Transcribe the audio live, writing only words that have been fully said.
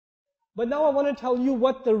But now I want to tell you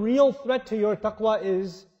what the real threat to your taqwa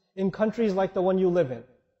is in countries like the one you live in.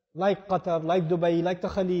 Like Qatar, like Dubai, like the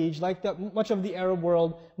Khalij, like much of the Arab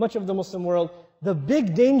world, much of the Muslim world. The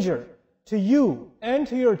big danger to you and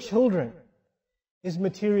to your children is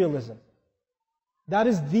materialism. That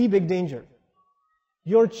is the big danger.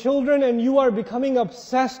 Your children and you are becoming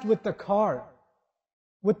obsessed with the car,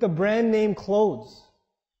 with the brand name clothes,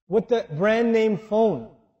 with the brand name phone,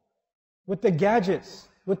 with the gadgets,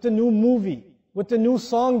 with the new movie, with the new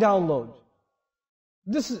song download.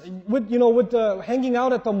 This is with the hanging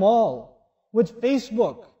out at the mall, with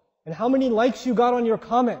Facebook, and how many likes you got on your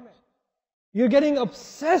comment. You're getting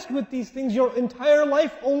obsessed with these things. Your entire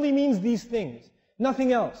life only means these things,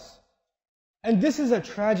 nothing else. And this is a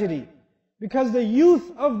tragedy, because the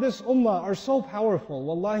youth of this ummah are so powerful.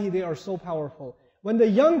 Wallahi, they are so powerful. When the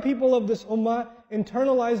young people of this ummah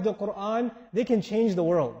internalize the Qur'an, they can change the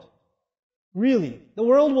world. Really, the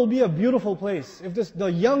world will be a beautiful place if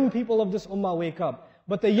the young people of this ummah wake up.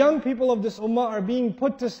 But the young people of this ummah are being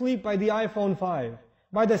put to sleep by the iPhone 5,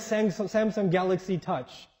 by the Samsung Galaxy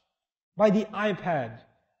Touch, by the iPad,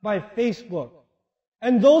 by Facebook.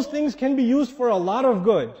 And those things can be used for a lot of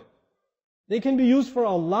good. They can be used for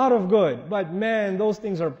a lot of good. But man, those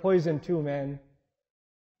things are poison too, man.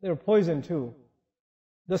 They're poison too.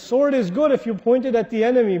 The sword is good if you point it at the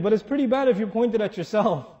enemy, but it's pretty bad if you point it at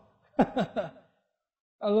yourself. That's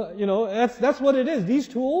what it is. These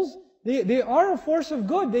tools, they are a force of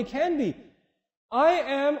good. They can be. I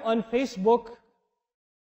am on Facebook,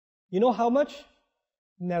 you know how much?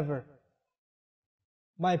 Never.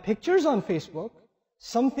 My pictures on Facebook,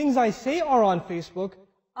 some things I say are on Facebook,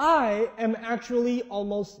 I am actually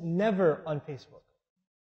almost never on Facebook.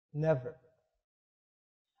 Never.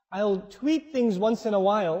 I'll tweet things once in a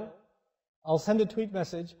while. I'll send a tweet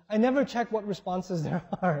message. I never check what responses there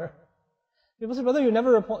are. People say, brother, you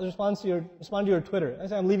never respond to your Twitter. I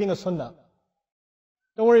say, I'm leaving a sunnah.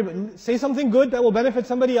 Don't worry, say something good that will benefit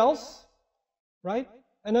somebody else, right?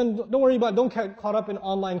 And then don't get caught up in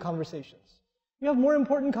online conversations. You have more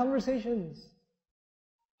important conversations.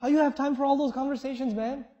 How you have time for all those conversations,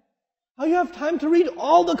 man? How you have time to read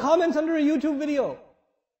all the comments under a YouTube video?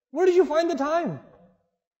 Where did you find the time?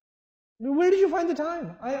 Where did you find the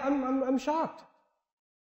time? I'm shocked.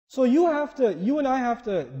 So you and I have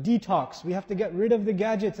to detox. We have to get rid of the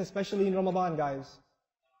gadgets, especially in Ramadan, guys.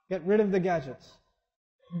 Get rid of the gadgets.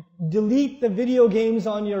 Delete the video games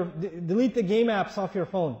delete the game apps off your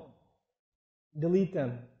phone. Delete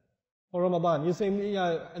them for Ramadan. You say,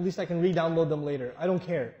 yeah, at least I can re-download them later. I don't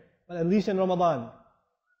care. But at least in Ramadan.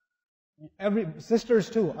 Sisters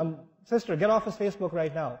too. Sister, get off of Facebook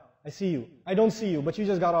right now. I see you. I don't see you, but you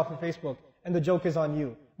just got off of Facebook, and the joke is on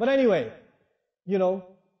you. But anyway,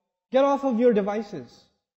 get off of your devices.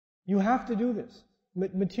 You have to do this.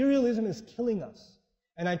 Materialism is killing us.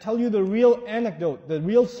 And I tell you the real anecdote, the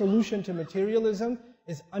real solution to materialism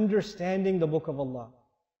is understanding the Book of Allah.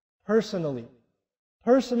 Personally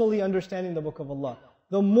understanding the Book of Allah.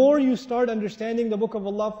 The more you start understanding the Book of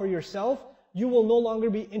Allah for yourself, you will no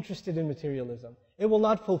longer be interested in materialism. It will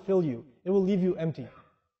not fulfill you. It will leave you empty.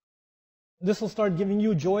 This will start giving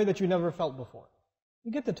you joy that you never felt before.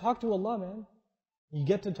 You get to talk to Allah, man. You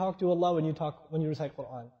get to talk to Allah when you recite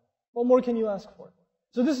Qur'an. What more can you ask for?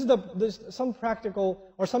 So this is some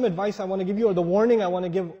practical or some advice I want to give you, or the warning I want to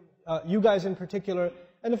give you guys in particular.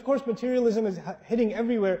 And of course, materialism is hitting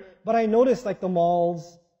everywhere. But I noticed like the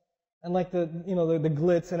malls and like the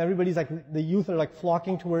glitz, and everybody's like, the youth are like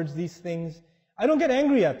flocking towards these things. I don't get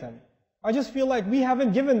angry at them. I just feel like we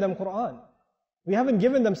haven't given them Qur'an. We haven't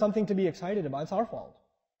given them something to be excited about. It's our fault,